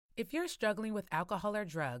If you're struggling with alcohol or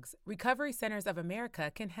drugs, Recovery Centers of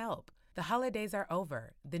America can help. The holidays are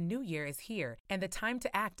over, the new year is here, and the time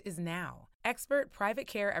to act is now. Expert private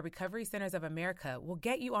care at Recovery Centers of America will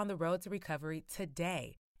get you on the road to recovery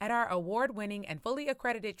today. At our award-winning and fully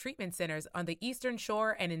accredited treatment centers on the Eastern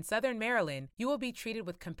Shore and in Southern Maryland, you will be treated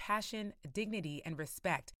with compassion, dignity, and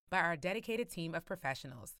respect by our dedicated team of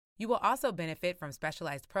professionals. You will also benefit from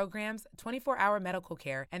specialized programs, 24-hour medical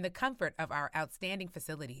care, and the comfort of our outstanding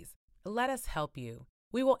facilities. Let us help you.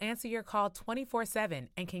 We will answer your call 24/7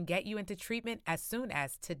 and can get you into treatment as soon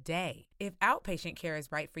as today. If outpatient care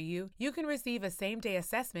is right for you, you can receive a same-day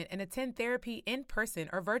assessment and attend therapy in person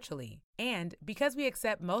or virtually. And because we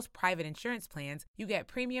accept most private insurance plans, you get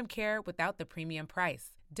premium care without the premium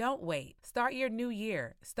price. Don't wait. Start your new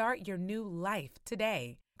year. Start your new life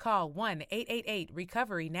today. Call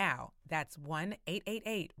 1-888-RECOVERY now. That's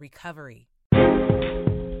 1-888-RECOVERY.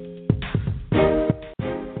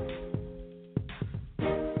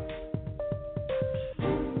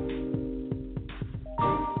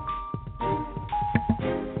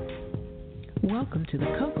 Welcome to the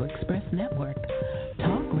Cocoa Express Network.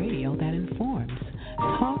 Talk radio that informs.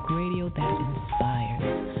 Talk radio that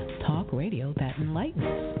inspires. Talk radio that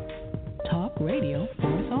enlightens. Talk radio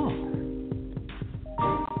for us all.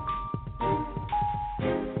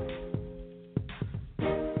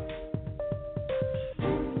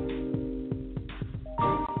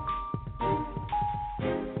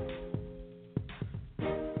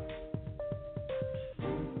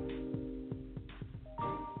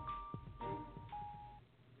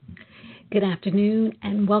 Good afternoon,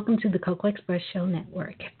 and welcome to the Cocoa Express Show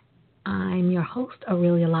Network. I'm your host,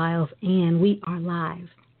 Aurelia Lyles, and we are live.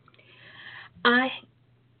 I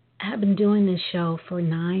have been doing this show for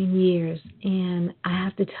 9 years, and I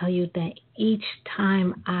have to tell you that each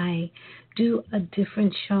time I do a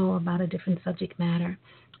different show about a different subject matter,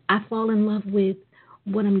 I fall in love with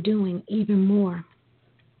what I'm doing even more.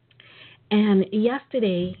 And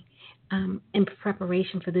yesterday, in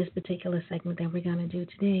preparation for this particular segment that we're going to do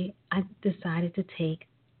today, I decided to take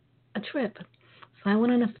a trip. So I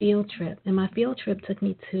went on a field trip, and my field trip took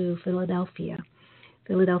me to Philadelphia,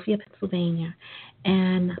 Pennsylvania.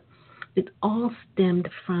 And it all stemmed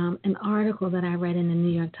from an article that I read in the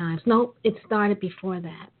New York Times. Nope, it started before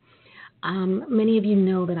that. Many of you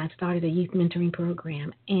know that I started a youth mentoring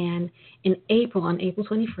program. And on April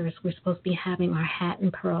 21st, we're supposed to be having our Hat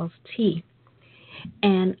and Pearls tea.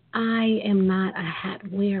 And I am not a hat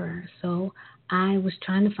wearer, so I was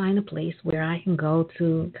trying to find a place where I can go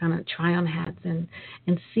to kind of try on hats and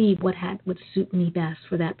see what hat would suit me best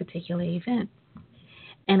for that particular event.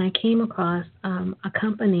 And I came across a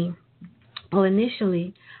company. Well,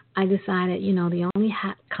 initially, I decided, the only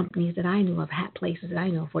hat companies that I knew of, hat places that I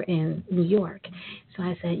know of, were in New York. So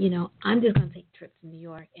I said, I'm just going to take a trip to New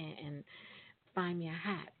York and find me a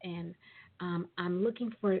hat. And I'm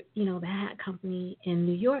looking for, the hat company in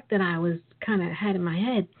New York that I was kind of had in my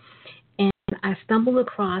head. And I stumbled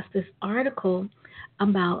across this article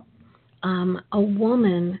about a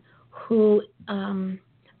woman who owned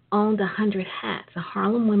 100 hats, a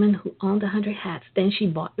Harlem woman who owned 100 hats. Then she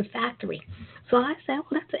bought the factory. So I said,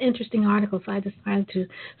 well, that's an interesting article. So I decided to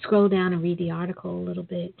scroll down and read the article a little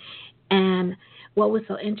bit. And what was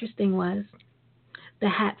so interesting was the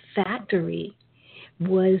hat factory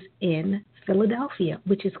was in Philadelphia,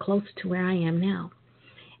 which is close to where I am now.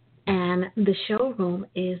 And the showroom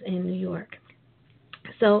is in New York.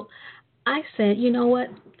 So I said, you know what?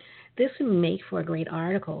 This would make for a great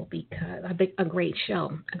article, because a great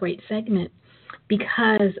show, a great segment,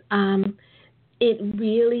 because it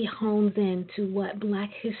really hones into what Black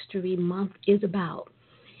History Month is about.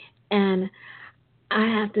 And I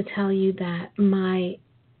have to tell you that my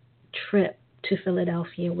trip to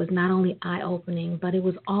Philadelphia was not only eye-opening, but it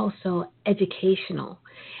was also educational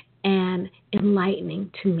and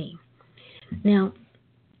enlightening to me. Now,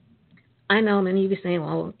 I know many of you saying,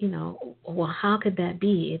 well, how could that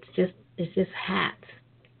be? It's just hats.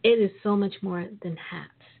 It is so much more than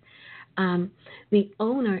hats. The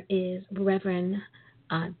owner is Reverend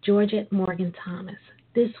Georgiette Morgan-Thomas.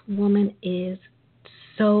 This woman is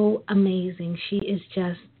so amazing. She is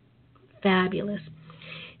just fabulous.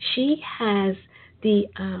 She has the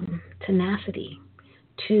tenacity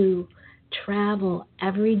to travel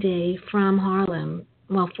every day from Harlem,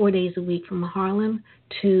 4 days a week from Harlem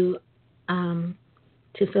to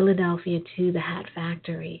Philadelphia to the hat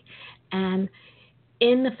factory. And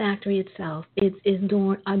in the factory itself, it is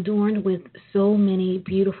adorned with so many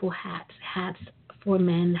beautiful hats for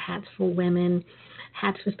men, hats for women,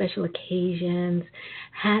 hats for special occasions,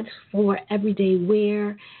 hats for everyday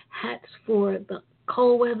wear, hats for the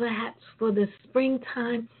cold weather hats for the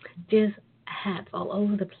springtime, just hats all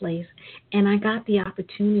over the place. And I got the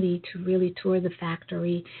opportunity to really tour the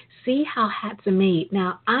factory, see how hats are made.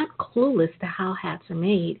 Now, I'm clueless to how hats are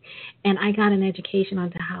made, and I got an education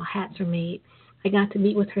on how hats are made. I got to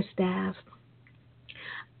meet with her staff.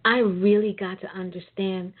 I really got to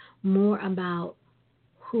understand more about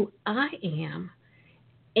who I am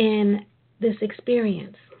in this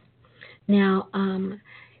experience. Now,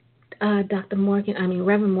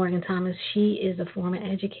 Reverend Morgan-Thomas, she is a former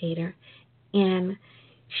educator, and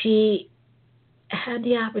she had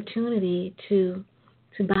the opportunity to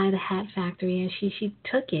buy the hat factory, and she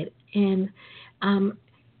took it, and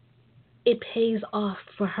it pays off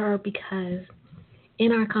for her because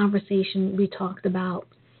in our conversation we talked about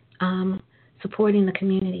supporting the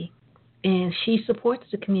community, and she supports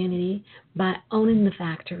the community by owning the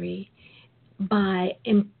factory, by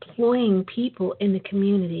employing people in the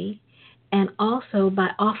community, and also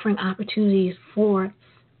by offering opportunities for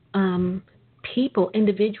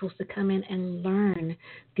individuals to come in and learn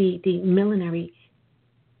the millinery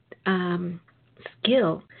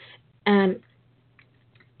skill. And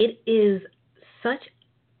it is such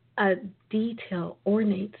a detailed,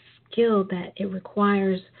 ornate skill that it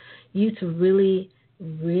requires you to really,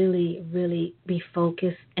 really, really be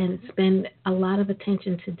focused and spend a lot of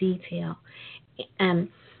attention to detail. And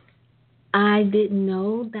I didn't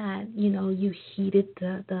know that, you heated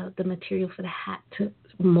the material for the hat to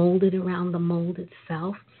mold it around the mold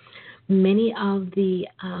itself. Many of the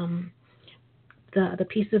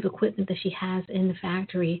pieces of equipment that she has in the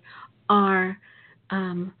factory are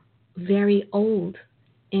very old.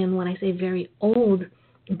 And when I say very old,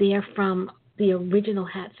 they are from the original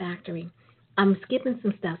hat factory. I'm skipping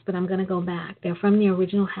some steps, but I'm going to go back. They're from the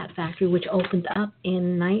original hat factory, which opened up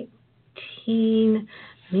in let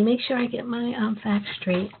me make sure I get my facts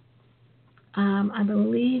straight. I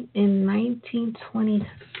believe in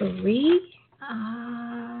 1923.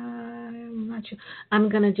 I'm not sure. I'm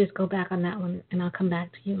going to just go back on that one, and I'll come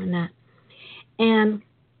back to you on that. And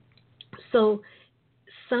so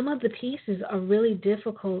some of the pieces are really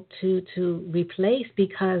difficult to replace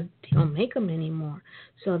because they don't make them anymore.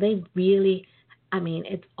 So they really,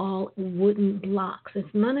 it's all wooden blocks.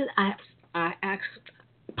 It's none of I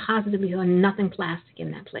positively saw nothing plastic in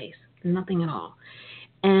that place, nothing at all.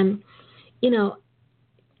 And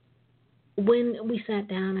when we sat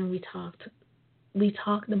down and we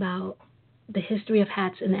talked about the history of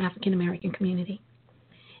hats in the African American community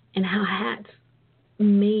and how hats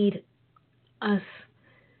made us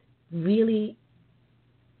really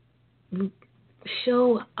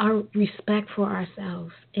show our respect for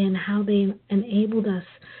ourselves and how they enabled us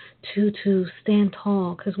to stand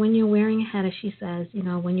tall. Because when you're wearing a hat, as she says,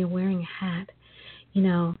 when you're wearing a hat,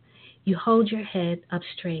 you hold your head up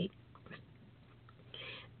straight.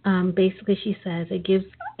 Basically, she says it gives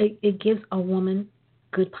a woman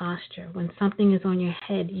good posture. When something is on your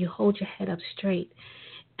head, you hold your head up straight.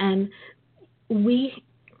 And we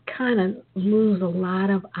kind of lose a lot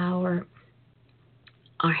of our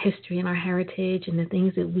history and our heritage and the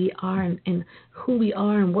things that we are and who we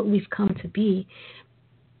are and what we've come to be,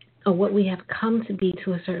 or what we have come to be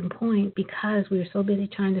to a certain point, because we are so busy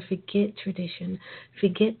trying to forget tradition,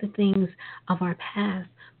 forget the things of our past,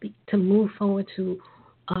 to move forward to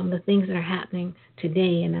the things that are happening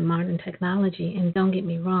today in the modern technology. And don't get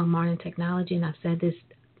me wrong, modern technology, and I've said this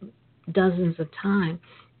dozens of times,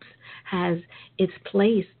 has its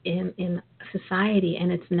place in society,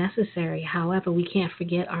 and it's necessary. However, we can't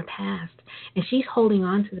forget our past. And she's holding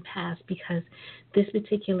on to the past because this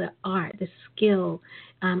particular art, this skill,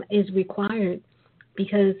 is required,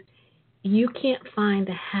 because you can't find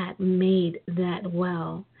a hat made that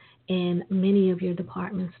well in many of your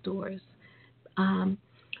department stores.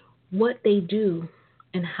 What they do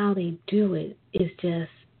and how they do it is just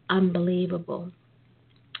unbelievable.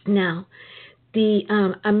 Now,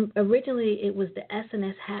 originally it was the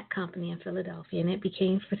S&S Hat Company in Philadelphia, and it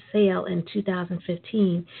became for sale in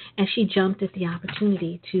 2015, and she jumped at the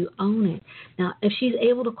opportunity to own it. Now, if she's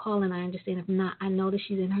able to call in, I understand. If not, I know that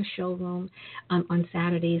she's in her showroom on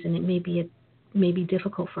Saturdays, and it may be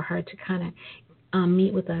difficult for her to kind of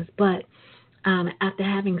meet with us. But after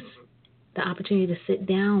having the opportunity to sit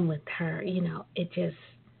down with her, it just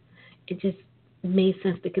made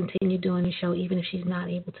sense to continue doing the show, even if she's not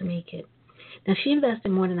able to make it. Now, she invested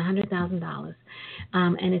more than $100,000,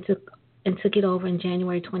 and took it over in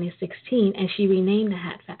January 2016, and she renamed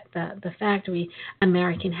the factory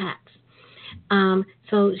American Hats.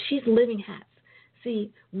 So she's living hats.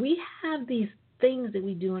 See, we have these things that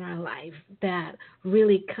we do in our life that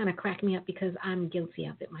really kind of crack me up, because I'm guilty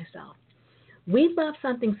of it myself. We love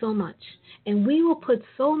something so much, and we will put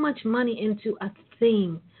so much money into a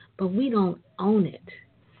thing, but we don't own it.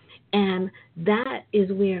 And that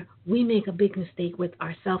is where we make a big mistake with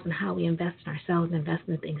ourselves and how we invest in ourselves and invest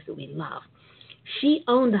in the things that we love. She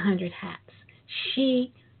owned 100 hats.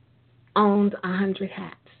 She owned 100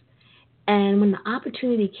 hats. And when the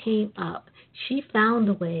opportunity came up, she found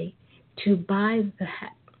a way to buy the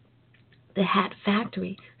hat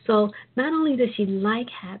factory. So not only does she like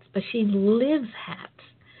hats, but she lives hats.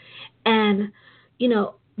 And,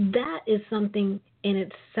 that is something in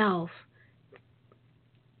itself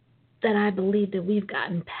that I believe that we've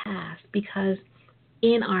gotten past, because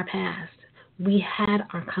in our past, we had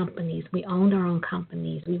our companies. We owned our own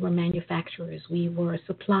companies. We were manufacturers. We were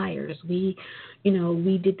suppliers. We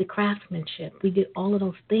did the craftsmanship. We did all of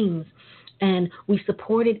those things, and we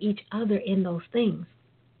supported each other in those things.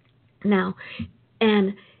 Now,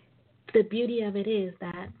 and the beauty of it is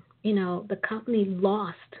that, the company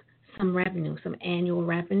lost some revenue, some annual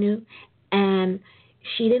revenue, and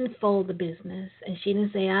she didn't fold the business, and she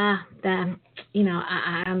didn't say, I don't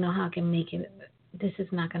know how I can make it. This is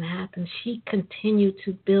not going to happen. She continued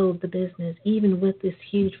to build the business, even with this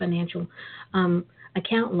huge financial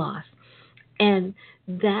account loss. And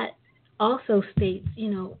that also states,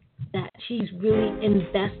 that she's really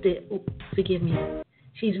invested,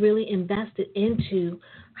 she's really invested into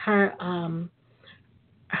her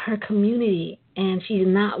community, and she's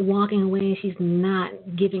not walking away, and she's not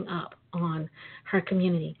giving up on her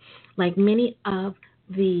community. Like many of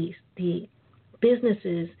the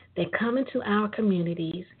businesses that come into our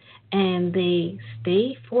communities and they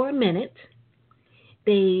stay for a minute,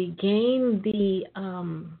 they gain the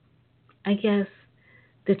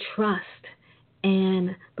the trust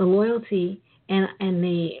and the loyalty, and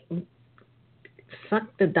they suck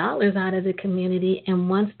the dollars out of the community, and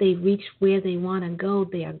once they reach where they want to go,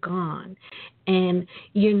 they are gone, and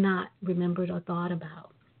you're not remembered or thought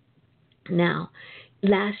about. Now,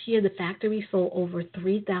 last year, the factory sold over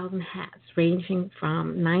 3,000 hats, ranging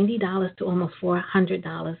from $90 to almost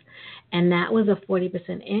 $400, and that was a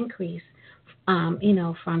 40% increase, from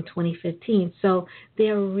 2015. So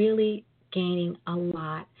they're really gaining a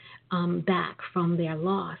lot back from their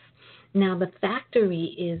loss. Now, the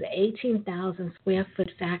factory is an 18,000 square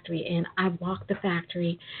foot factory, and I walked the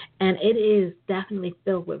factory, and it is definitely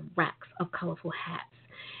filled with racks of colorful hats.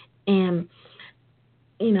 And,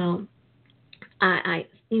 I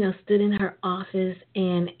stood in her office,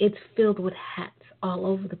 and it's filled with hats all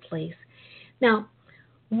over the place. Now,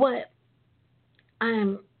 what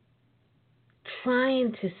I'm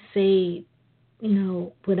trying to say,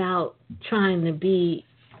 without trying to be,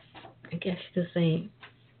 I guess you could say,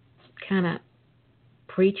 kind of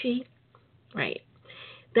preachy, right?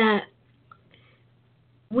 That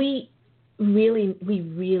we really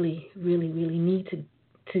need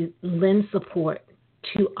to lend support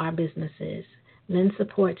to our businesses, lend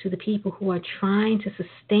support to the people who are trying to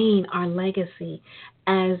sustain our legacy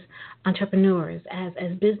as entrepreneurs, as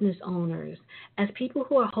business owners, as people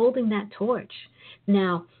who are holding that torch.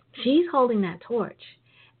 Now, she's holding that torch,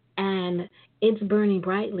 and it's burning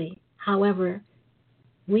brightly. However,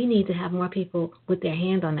 we need to have more people with their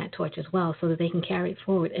hand on that torch as well, so that they can carry it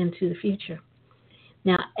forward into the future.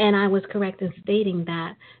 Now, and I was correct in stating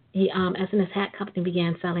that the S&S Hat Company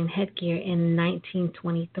began selling headgear in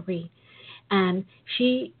 1923. And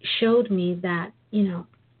she showed me that,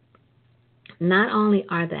 not only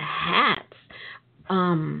are the hats,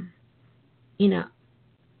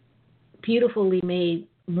 beautifully made,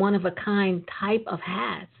 one-of-a-kind type of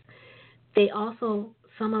hats, they also,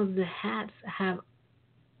 some of the hats have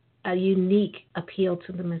a unique appeal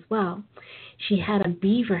to them as well. She had a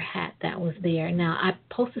beaver hat that was there. Now, I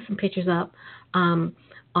posted some pictures up on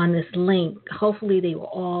this link. Hopefully they were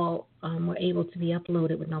all were able to be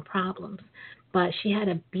uploaded with no problems. But she had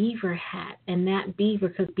a beaver hat, and that beaver,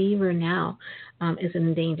 because beaver now is an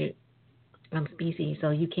endangered species,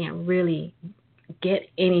 so you can't really get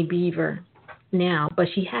any beaver now. But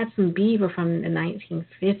she had some beaver from the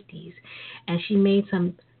 1950s, and she made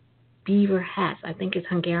some beaver hats. I think it's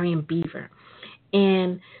Hungarian beaver.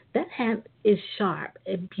 And that hat is sharp,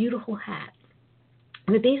 a beautiful hat.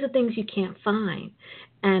 But these are things you can't find.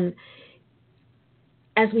 And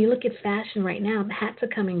as we look at fashion right now, the hats are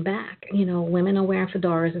coming back. Women are wearing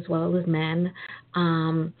fedoras as well as men.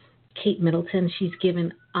 Kate Middleton, she's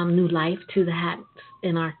given new life to the hats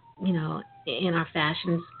in our, in our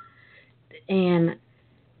fashions. And,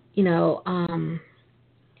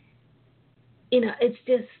 it's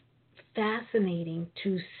just fascinating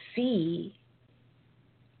to see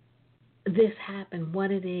this happened,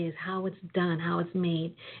 what it is, how it's done, how it's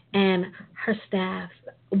made. And her staff,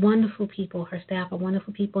 wonderful people. Her staff are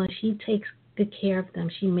wonderful people, and she takes good care of them.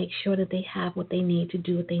 She makes sure that they have what they need to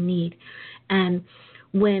do what they need. And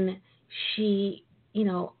when she,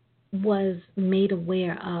 was made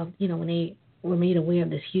aware of, when they were made aware of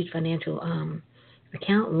this huge financial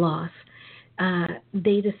account loss,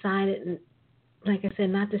 they decided, like I said,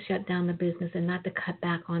 not to shut down the business and not to cut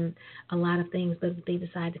back on a lot of things, but they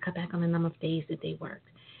decided to cut back on the number of days that they worked.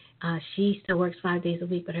 She still works 5 days a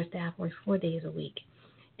week, but her staff works 4 days a week.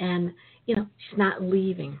 And, she's not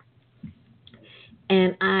leaving.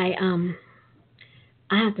 And I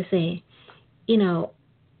have to say,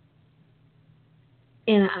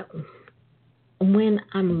 and when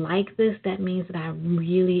I'm like this, that means that I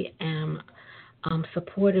really am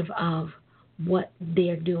supportive of what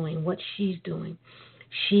they're doing, what she's doing.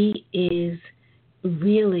 She is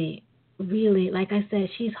really, really, like I said,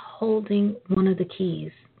 she's holding one of the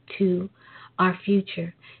keys to our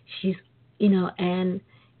future. She's, and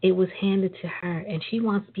it was handed to her, and she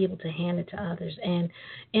wants to be able to hand it to others. And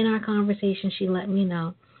in our conversation, she let me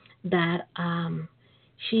know that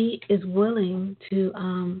she is willing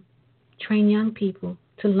to train young people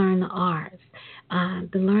to learn the arts,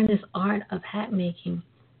 to learn this art of hat making.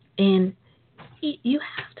 And you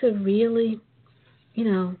have to really,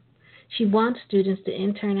 she wants students to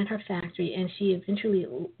intern at her factory, and she eventually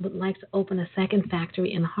would like to open a second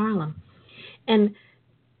factory in Harlem. And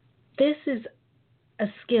this is a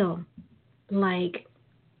skill like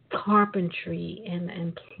carpentry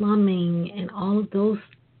and plumbing and all of those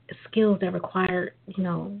skills that require,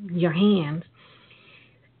 your hands.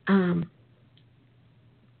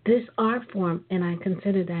 This art form, and I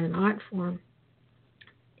consider that an art form,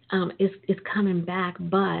 is coming back,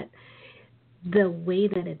 but the way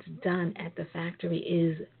that it's done at the factory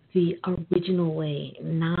is the original way,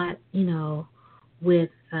 not, with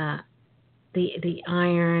the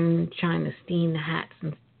iron trying to steam the hats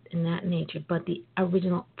and that nature, but the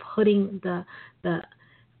original, putting the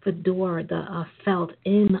fedora, the felt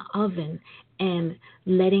in the oven and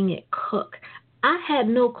letting it cook. I had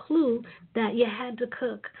no clue that you had to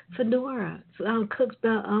cook fedora, cook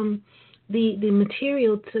the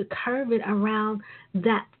material to curve it around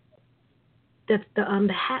the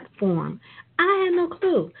hat form. I had no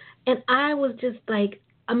clue, and I was just like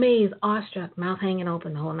amazed, awestruck, mouth hanging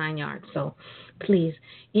open, the whole 9 yards. So, please,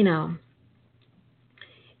 when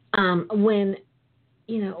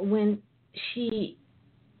she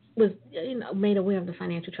was made aware of the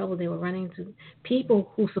financial trouble they were running into,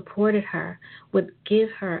 people who supported her would give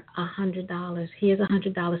her $100. Here's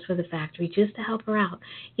 $100 for the factory, just to help her out,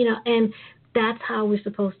 and that's how we're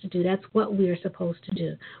supposed to do. That's what we are supposed to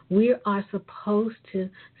do. We are supposed to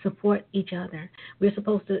support each other. We're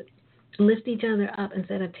supposed to lift each other up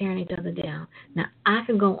instead of tearing each other down. Now, I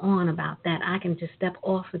can go on about that. I can just step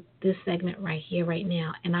off of this segment right here, right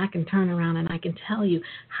now, and I can turn around and I can tell you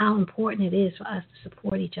how important it is for us to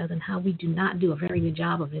support each other and how we do not do a very good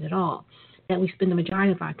job of it at all. That we spend the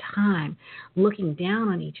majority of our time looking down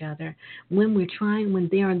on each other when when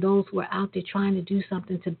there are those who are out there trying to do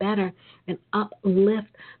something to better and uplift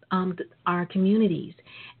our communities.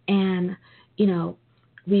 And,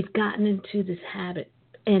 we've gotten into this habit.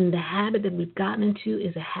 And the habit that we've gotten into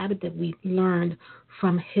is a habit that we've learned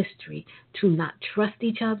from history, to not trust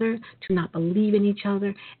each other, to not believe in each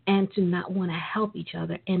other, and to not want to help each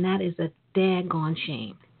other. And that is a daggone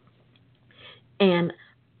shame. And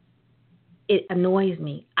it annoys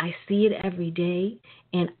me. I see it every day,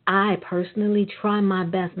 and I personally try my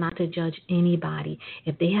best not to judge anybody.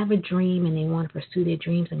 If they have a dream and they want to pursue their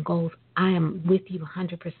dreams and goals, I am with you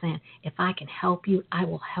 100%. If I can help you, I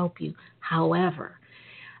will help you. However,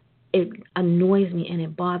 it annoys me and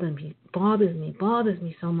it bothers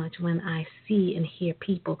me so much when I see and hear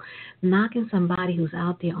people knocking somebody who's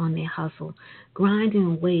out there on their hustle, grinding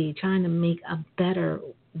away, trying to make a better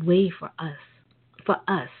way for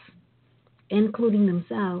us, including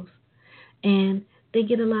themselves. And they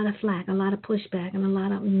get a lot of flack, a lot of pushback, and a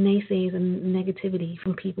lot of naysays and negativity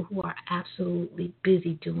from people who are absolutely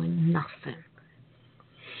busy doing nothing.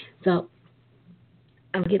 So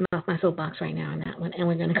I'm getting off my soapbox right now on that one, and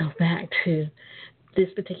we're going to go back to this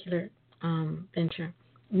particular venture.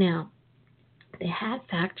 Now, the hat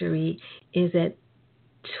factory is at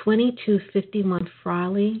 2251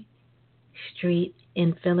 Farley Street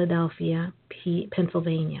in Philadelphia,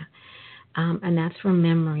 Pennsylvania. And that's from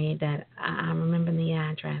memory, that I'm remembering the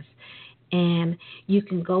address. And you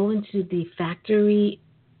can go into the factory,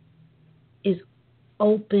 is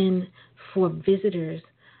open for visitors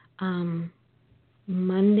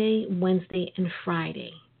Monday, Wednesday, and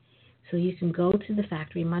Friday. So you can go to the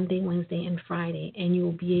factory Monday, Wednesday, and Friday, and you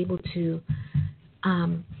will be able to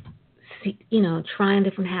see, try on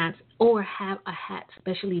different hats or have a hat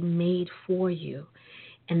specially made for you.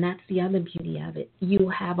 And that's the other beauty of it. You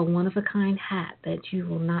have a one-of-a-kind hat that you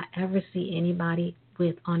will not ever see anybody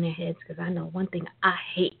with on their heads, because I know one thing I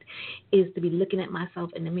hate is to be looking at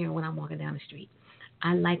myself in the mirror when I'm walking down the street.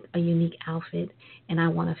 I like a unique outfit, and I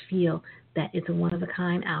want to feel that it's a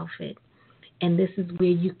one-of-a-kind outfit. And this is where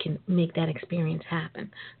you can make that experience happen.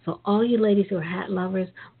 So all you ladies who are hat lovers,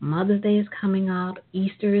 Mother's Day is coming up,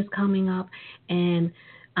 Easter is coming up, and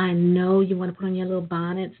I know you want to put on your little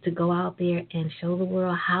bonnets to go out there and show the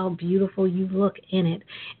world how beautiful you look in it.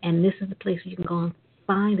 And this is the place where you can go and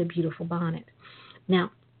find a beautiful bonnet.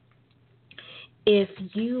 Now, if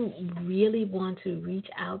you really want to reach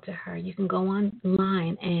out to her, you can go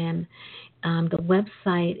online, and the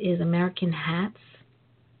website is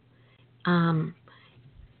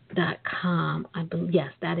AmericanHats.com. I believe,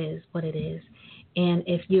 yes, that is what it is. And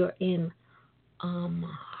if you're in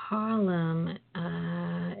Harlem,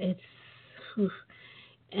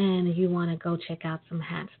 and you want to go check out some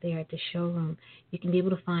hats there at the showroom, you can be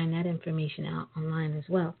able to find that information out online as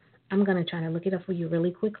well. I'm going to try to look it up for you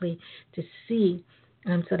really quickly to see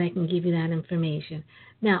so that I can give you that information.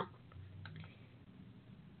 Now,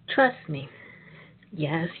 trust me.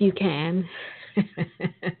 Yes, you can.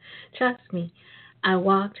 Trust me. I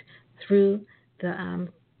walked through the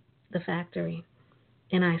factory,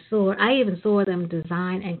 and I even saw them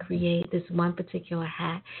design and create this one particular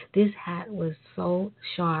hat. This hat was so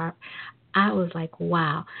sharp. I was like,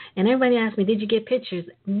 wow. And everybody asked me, did you get pictures?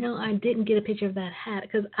 No, I didn't get a picture of that hat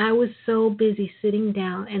because I was so busy sitting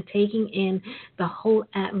down and taking in the whole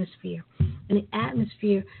atmosphere. And the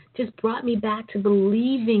atmosphere just brought me back to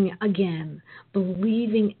believing again,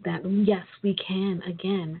 believing that, yes, we can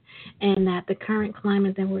again, and that the current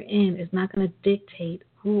climate that we're in is not going to dictate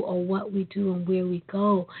who or what we do and where we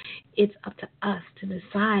go. It's up to us to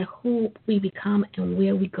decide who we become and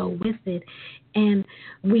where we go with it. And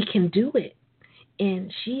we can do it.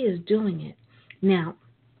 And she is doing it. Now,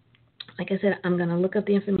 like I said, I'm going to look up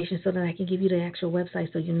the information so that I can give you the actual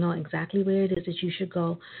website so you know exactly where it is that you should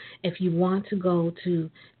go if you want to go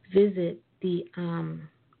to visit the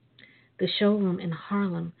showroom in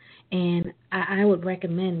Harlem. And I would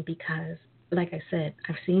recommend, because, like I said,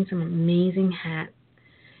 I've seen some amazing hats.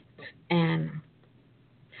 And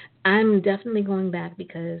I'm definitely going back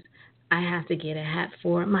because I have to get a hat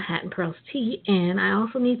for my Hat and Pearls tea, and I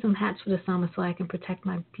also need some hats for the summer so I can protect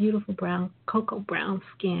my beautiful cocoa brown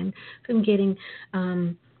skin from getting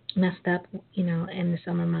messed up, in the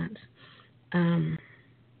summer months. And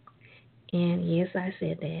yes, I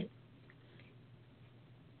said that.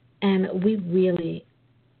 And we really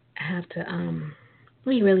have to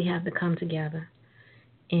come together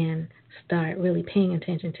and start really paying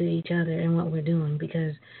attention to each other and what we're doing,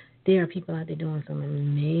 because there are people out there doing some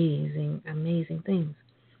amazing, amazing things.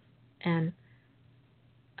 And,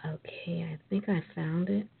 okay, I think I found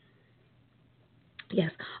it.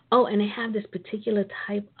 Yes. Oh, and they have this particular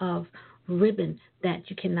type of ribbon that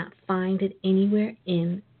you cannot find it anywhere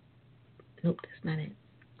in. Nope, that's not it.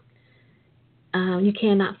 You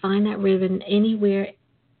cannot find that ribbon anywhere.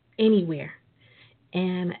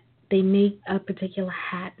 And they make a particular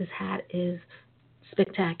hat. This hat is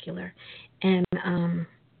spectacular. And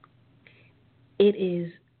it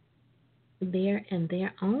is there and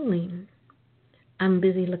there only. I'm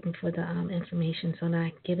busy looking for the information so that I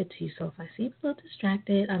can give it to you. So if I see people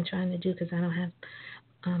distracted, I'm trying to do, because I don't have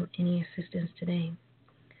any assistance today.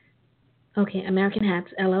 Okay, American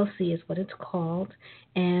Hats LLC is what it's called.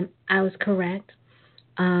 And I was correct.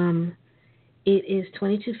 It is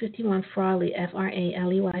 2251 Frawley,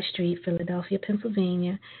 F-R-A-L-E-Y Street, Philadelphia,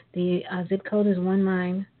 Pennsylvania. The zip code is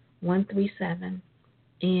 19137.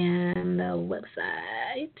 And the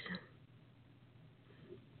website.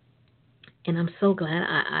 And I'm so glad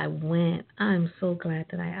I went. I'm so glad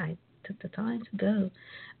that I took the time to go.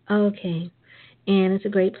 Okay. And it's a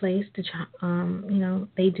great place to,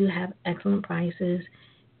 they do have excellent prices.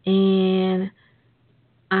 And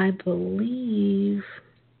I believe,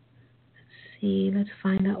 let's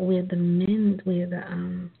find out where the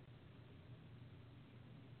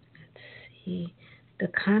the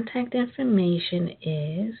contact information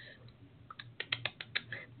is,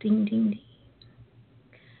 ding, ding, ding.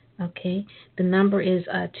 Okay, the number is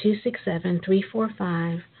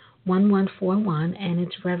 267-345-1141, and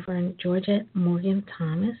it's Reverend Georgiette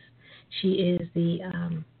Morgan-Thomas. She is the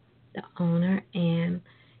owner, and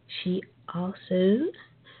she also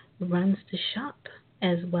runs the shop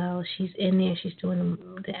as well. She's in there. She's doing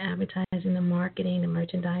the advertising, the marketing, the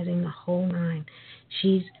merchandising, the whole nine.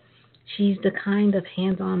 She's the kind of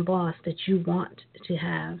hands-on boss that you want to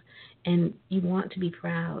have and you want to be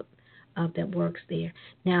proud of that works there.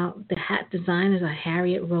 Now, the hat designers are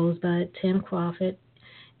Harriet Rosebud, Tim Crawford,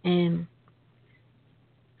 and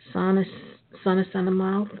Sana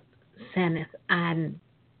Sunamouth Saneth.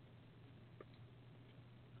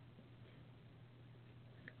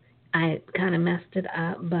 I kind of messed it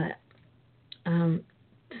up, but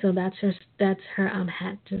so that's her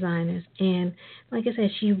hat designers, and like I said,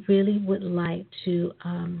 she really would like to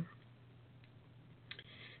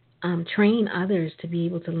train others to be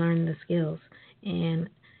able to learn the skills, and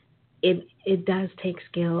it does take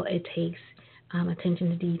skill. It takes attention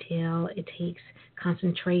to detail. It takes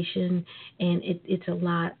concentration, and it's a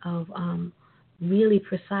lot of really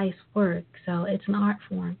precise work. So it's an art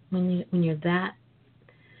form. When you're that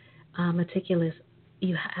meticulous,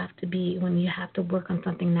 you have to be, when you have to work on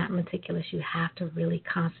something that meticulous, you have to really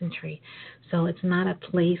concentrate. So it's not a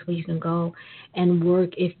place where you can go and work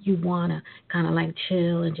if you want to kind of like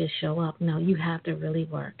chill and just show up. No, you have to really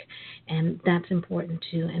work. And that's important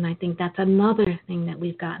too. And I think that's another thing that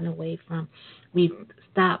we've gotten away from. We've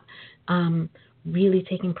stopped really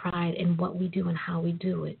taking pride in what we do and how we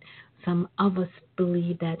do it. Some of us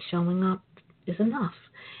believe that showing up is enough.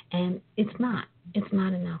 And it's not. It's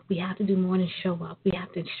not enough. We have to do more than show up. We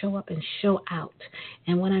have to show up and show out.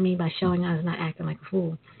 And what I mean by showing out is not acting like a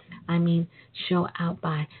fool. I mean show out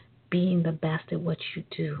by being the best at what you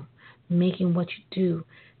do, making what you do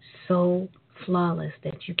so flawless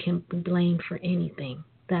that you can't be blamed for anything.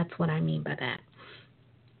 That's what I mean by that.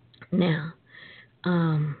 Now,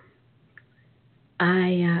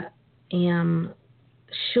 I am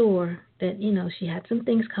sure that, she had some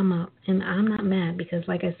things come up, and I'm not mad because,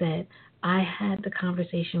 like I said, I had the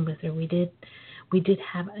conversation with her. We did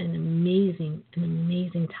have an amazing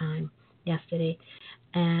time yesterday,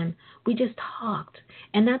 and we just talked.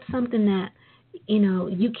 And that's something that,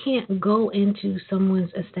 you can't go into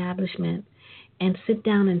someone's establishment and sit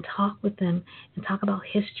down and talk with them and talk about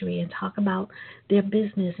history and talk about their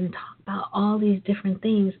business and talk about all these different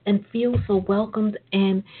things and feel so welcomed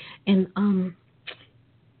and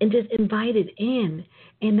just invited in.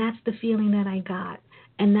 And that's the feeling that I got.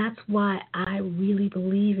 And that's why I really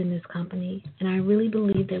believe in this company. And I really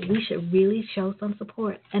believe that we should really show some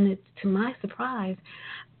support. And to my surprise,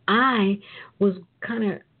 I was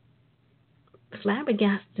kind of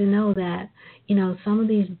flabbergasted to know that, some of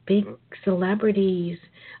these big celebrities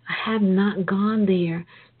have not gone there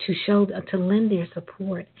to lend their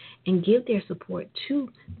support and give their support to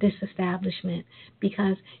this establishment,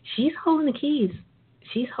 because she's holding the keys.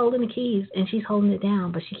 She's holding the keys and she's holding it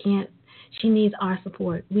down, but she needs our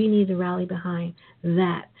support. We need to rally behind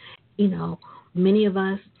that. Many of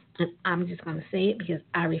us, and I'm just going to say it because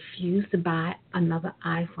I refuse to buy another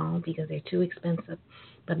iPhone because they're too expensive.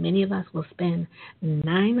 But many of us will spend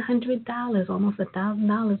 $900, almost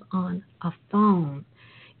 $1,000 on a phone,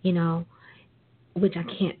 which I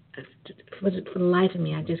can't, for the life of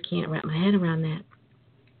me, I just can't wrap my head around that.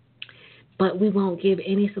 But we won't give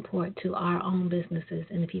any support to our own businesses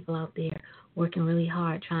and the people out there working really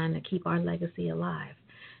hard trying to keep our legacy alive.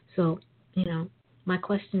 So, my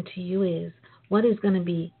question to you is, what is going to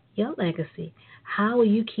be your legacy? How are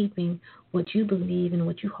you keeping what you believe and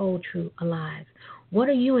what you hold true alive? What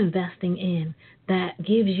are you investing in that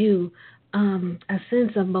gives you a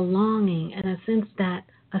sense of belonging and a sense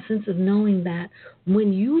of knowing that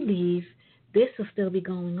when you leave, this will still be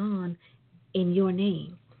going on in your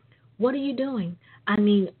name? What are you doing? I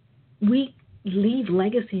mean, we leave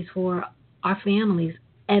legacies for our families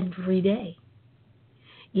every day.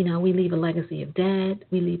 We leave a legacy of debt.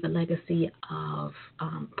 We leave a legacy of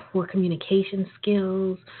poor communication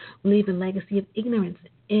skills. We leave a legacy of ignorance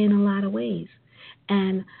in a lot of ways.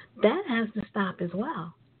 And that has to stop as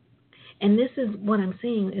well. And this is what I'm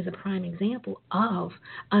saying is a prime example of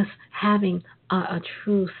us having a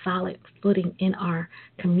true solid footing in our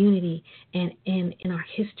community and in our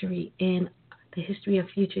history and the history of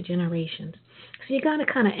future generations. So you got to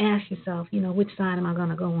kind of ask yourself, which side am I going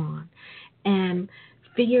to go on? And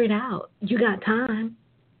figure it out. You got time,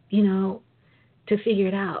 to figure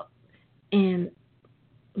it out and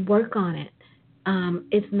work on it.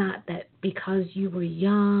 It's not that because you were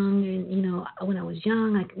young and, when I was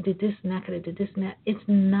young, I did this and I could have did this and that. It's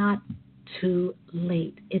not too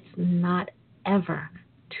late. It's not ever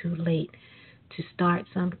too late to start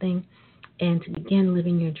something and to begin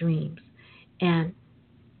living your dreams. And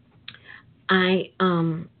I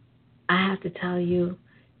have to tell you,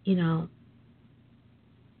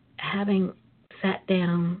 having sat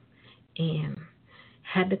down and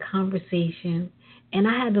had the conversation, and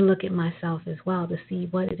I had to look at myself as well to see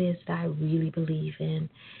what it is that I really believe in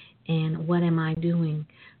and what am I doing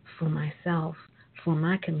for myself, for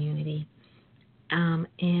my community.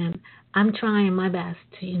 And I'm trying my best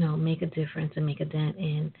to, make a difference and make a dent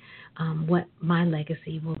in what my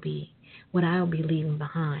legacy will be, what I'll be leaving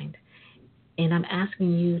behind. And I'm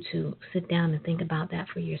asking you to sit down and think about that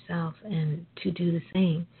for yourself and to do the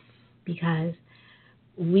same, because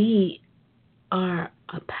we are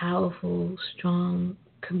a powerful, strong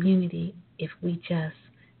community if we just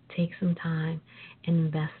take some time and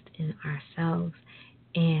invest in ourselves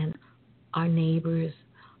and our neighbors,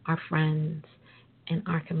 our friends, and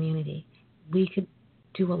our community. We could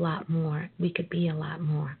do a lot more. We could be a lot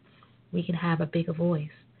more. We could have a bigger voice,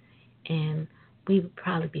 and we would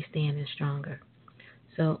probably be standing stronger.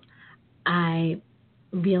 So I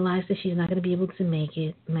realized that she's not going to be able to make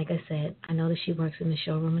it. Like I said, I know that she works in the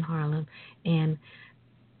showroom in Harlem, and,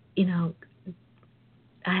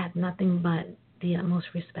 I have nothing but the utmost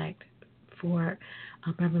respect for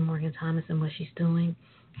Reverend Morgan-Thomas and what she's doing,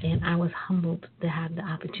 and I was humbled to have the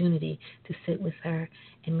opportunity to sit with her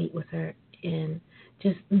and meet with her and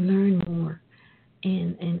just learn more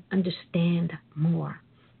and understand more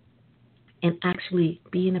and actually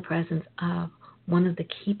be in the presence of one of the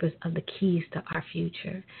keepers of the keys to our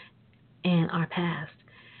future and our past.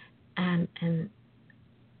 And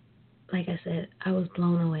like I said, I was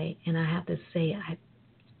blown away, and I have to say I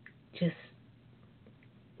just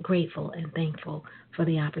grateful and thankful for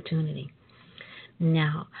the opportunity.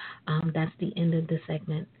 Now, that's the end of this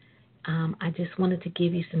segment. I just wanted to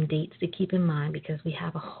give you some dates to keep in mind, because we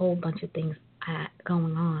have a whole bunch of things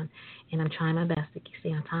going on, and I'm trying my best to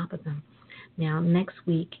stay on top of them. Now, next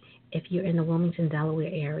week, if you're in the Wilmington,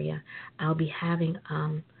 Delaware area, I'll be having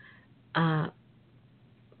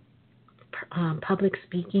public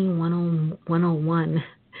speaking 101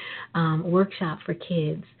 workshop for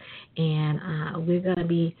kids, and we're going to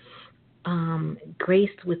be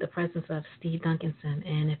graced with the presence of Steve Duncanson.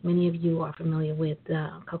 And if many of you are familiar with the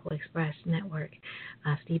Cocoa Express Network,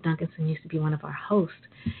 Steve Duncanson used to be one of our hosts,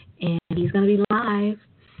 and he's going to be live,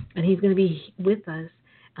 and he's going to be with us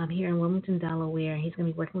here in Wilmington, Delaware. He's going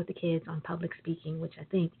to be working with the kids on public speaking, which I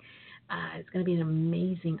think is going to be an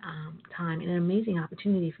amazing time and an amazing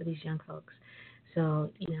opportunity for these young folks. So,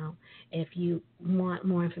 if you want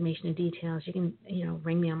more information and details, you can,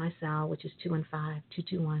 ring me on my cell, which is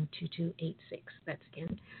 215-221-2286. That's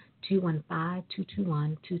again,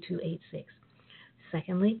 215-221-2286.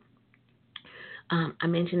 Secondly, I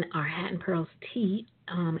mentioned our Hat and Pearls Tea,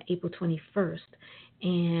 April 21st,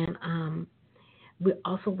 and we're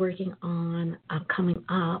also working on coming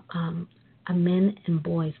up a men and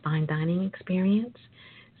boys fine dining experience.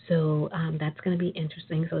 So that's going to be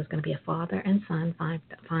interesting. So it's going to be a father and son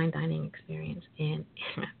fine dining experience, and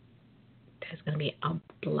that's going to be a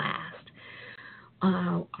blast.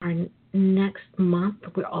 Our next month,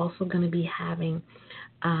 we're also going to be having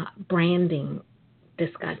branding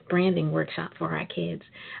workshop for our kids,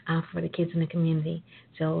 for the kids in the community.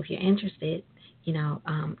 So if you're interested,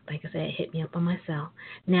 like I said, hit me up on my cell.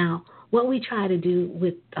 Now, what we try to do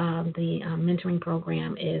with the mentoring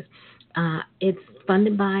program is it's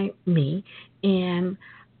funded by me, and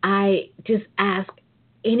I just ask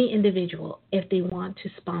any individual if they want to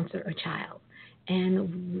sponsor a child.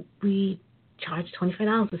 And we charge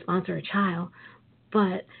 $25 to sponsor a child,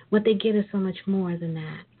 but what they get is so much more than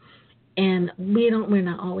that. And we're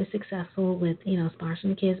not always successful with,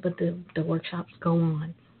 sponsoring kids, but the workshops go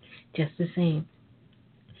on just the same.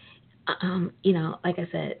 Like I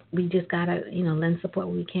said, we just gotta, lend support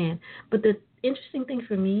where we can. But the interesting thing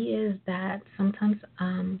for me is that sometimes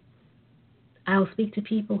I'll speak to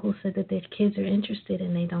people who said that their kids are interested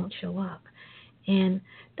and they don't show up. And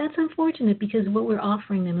that's unfortunate, because what we're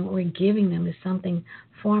offering them and what we're giving them is something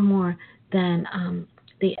far more than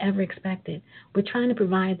they ever expected. We're trying to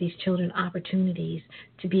provide these children opportunities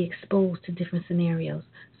to be exposed to different scenarios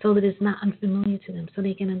so that it's not unfamiliar to them, so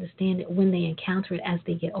they can understand it when they encounter it as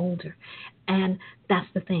they get older. And that's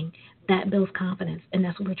the thing. That builds confidence, and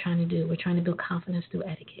that's what we're trying to do. We're trying to build confidence through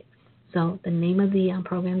etiquette. So the name of the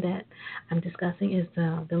program that I'm discussing is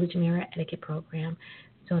the Village Mirror Etiquette Program.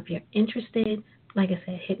 So if you're interested, like I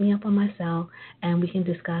said, hit me up on my cell, and we can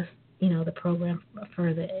discuss, the program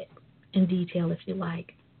further in detail if you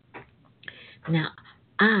like. Now,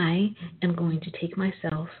 I am going to take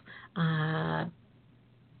myself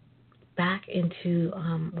back into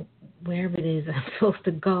wherever it is I'm supposed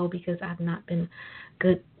to go, because I've not been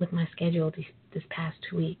good with my schedule this past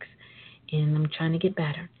 2 weeks, and I'm trying to get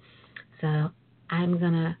better. So I'm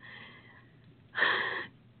going to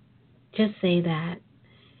just say that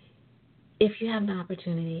if you have an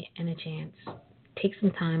opportunity and a chance, take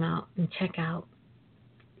some time out and check out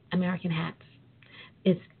American Hats.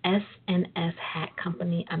 It's S&S Hat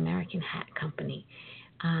Company, American Hat Company,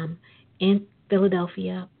 in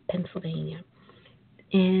Philadelphia, Pennsylvania.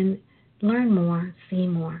 And learn more, see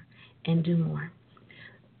more, and do more.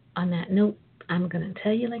 On that note, I'm going to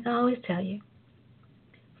tell you like I always tell you,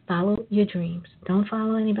 follow your dreams. Don't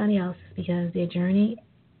follow anybody else's because their journey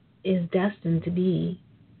is destined to be,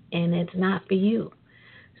 and it's not for you.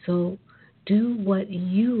 So do what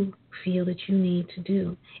you feel that you need to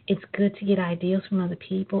do. It's good to get ideas from other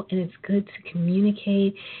people, and it's good to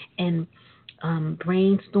communicate and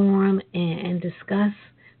brainstorm and discuss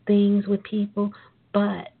things with people,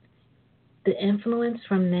 but the influence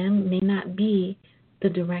from them may not be the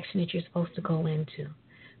direction that you're supposed to go into.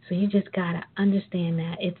 So you just got to understand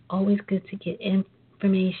that it's always good to get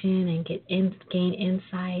information and gain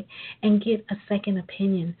insight and get a second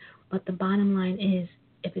opinion. But the bottom line is,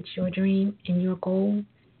 if it's your dream and your goal,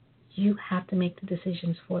 you have to make the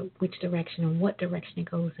decisions for which direction and what direction it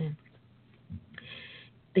goes in.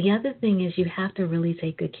 The other thing is you have to really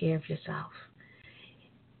take good care of yourself.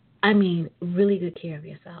 I mean, really good care of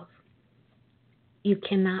yourself. You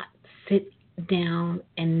cannot sit down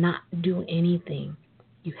and not do anything.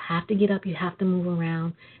 You have to get up. You have to move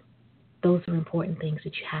around. Those are important things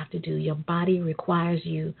that you have to do. Your body requires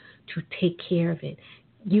you to take care of it.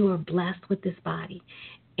 You are blessed with this body,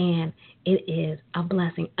 and it is a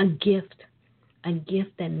blessing, a gift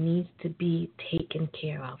that needs to be taken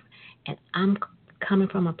care of. And I'm coming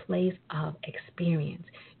from a place of experience.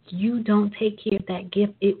 You don't take care of that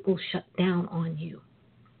gift, it will shut down on you.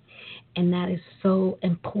 And that is so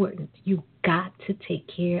important. You got to take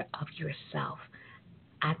care of yourself.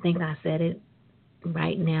 I think I said it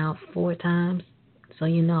right now 4 times, so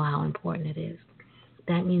you know how important it is.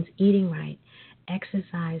 That means eating right,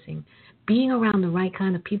 exercising, being around the right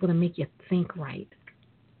kind of people to make you think right,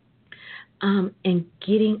 and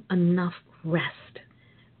getting enough rest.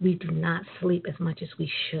 We do not sleep as much as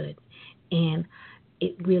we should, and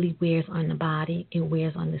it really wears on the body, it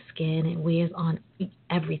wears on the skin, it wears on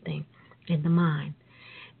everything in the mind.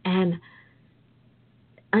 And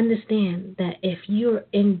understand that if you're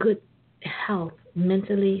in good health,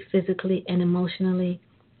 mentally, physically, and emotionally,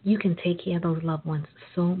 you can take care of those loved ones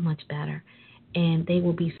so much better. And they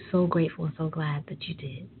will be so grateful and so glad that you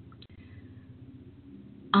did.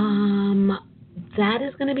 That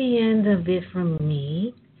is going to be the end of it from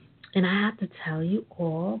me. And I have to tell you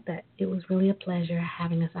all that it was really a pleasure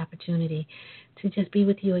having this opportunity to just be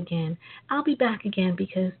with you again. I'll be back again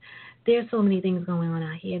because there's so many things going on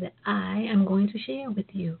out here that I am going to share with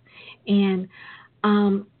you. And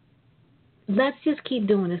let's just keep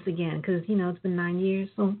doing this again because, it's been 9 years.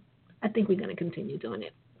 So I think we're going to continue doing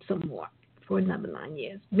it some more for another 9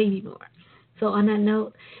 years, maybe more. So on that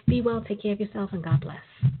note, be well, take care of yourself, and God bless.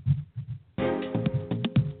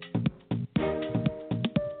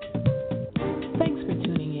 Thanks for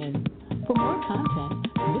tuning in. For more content,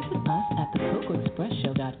 visit us at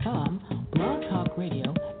thecocoexpressshow.com